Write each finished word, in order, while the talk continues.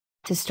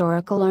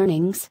Historical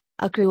Earnings,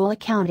 Accrual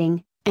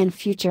Accounting, and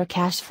Future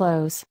Cash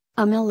Flows,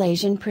 a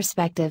Malaysian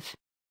Perspective.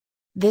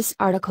 This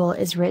article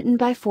is written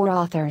by 4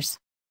 authors.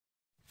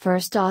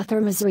 First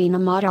author Mazreen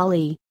Ahmad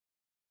Ali.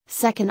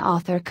 Second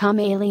author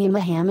Kamali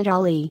Muhammad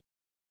Ali.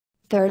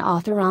 Third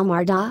author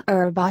Amar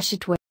Daur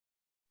Bashatwi.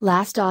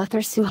 Last author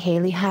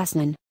Suhaili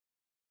Hasnan.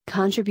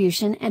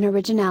 Contribution and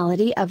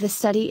originality of the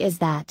study is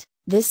that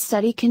this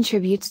study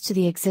contributes to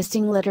the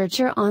existing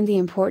literature on the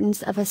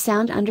importance of a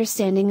sound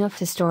understanding of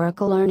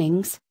historical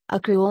earnings,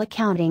 accrual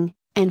accounting,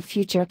 and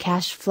future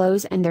cash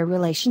flows and their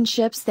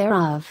relationships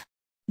thereof.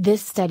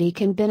 This study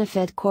can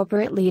benefit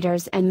corporate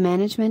leaders and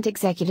management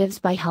executives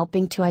by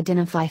helping to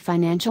identify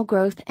financial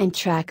growth and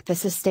track the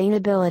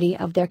sustainability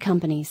of their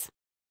companies.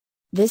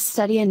 This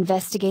study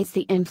investigates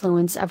the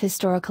influence of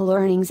historical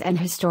earnings and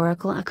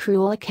historical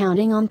accrual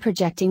accounting on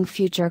projecting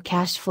future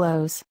cash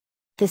flows.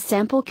 The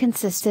sample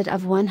consisted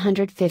of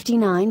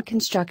 159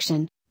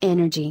 construction,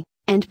 energy,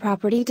 and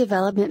property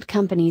development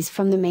companies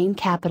from the main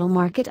capital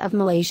market of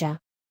Malaysia.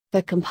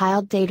 The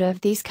compiled data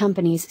of these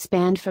companies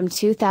spanned from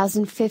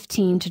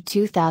 2015 to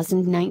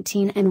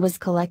 2019 and was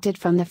collected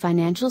from the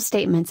financial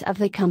statements of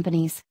the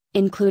companies,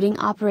 including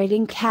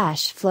operating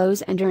cash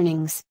flows and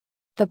earnings.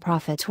 The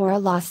profit or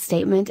loss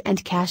statement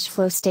and cash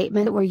flow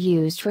statement were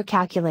used for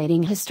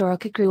calculating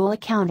historic accrual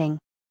accounting.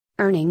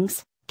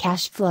 Earnings,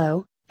 cash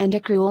flow, and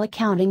accrual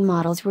accounting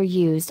models were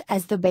used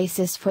as the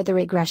basis for the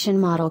regression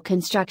model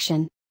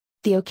construction.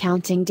 The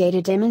accounting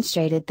data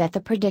demonstrated that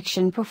the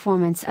prediction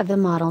performance of the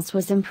models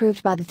was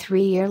improved by the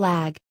 3-year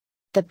lag.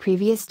 The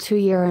previous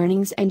 2-year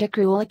earnings and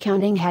accrual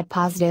accounting had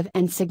positive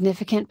and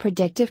significant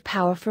predictive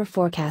power for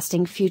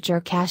forecasting future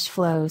cash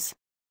flows.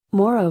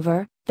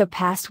 Moreover, the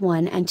past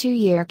 1 and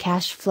 2-year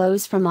cash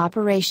flows from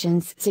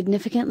operations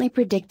significantly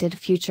predicted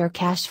future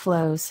cash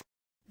flows.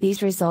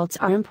 These results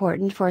are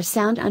important for a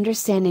sound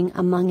understanding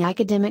among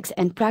academics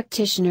and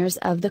practitioners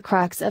of the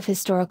crux of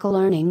historical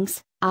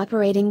earnings,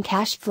 operating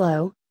cash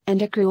flow,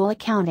 and accrual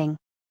accounting.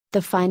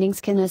 The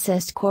findings can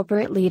assist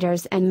corporate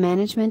leaders and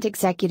management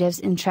executives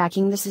in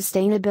tracking the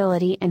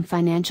sustainability and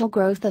financial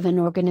growth of an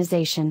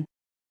organization.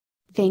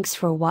 Thanks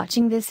for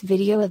watching this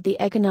video of the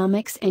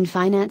Economics and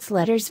Finance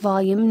Letters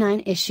Volume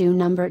 9 Issue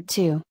Number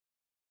 2.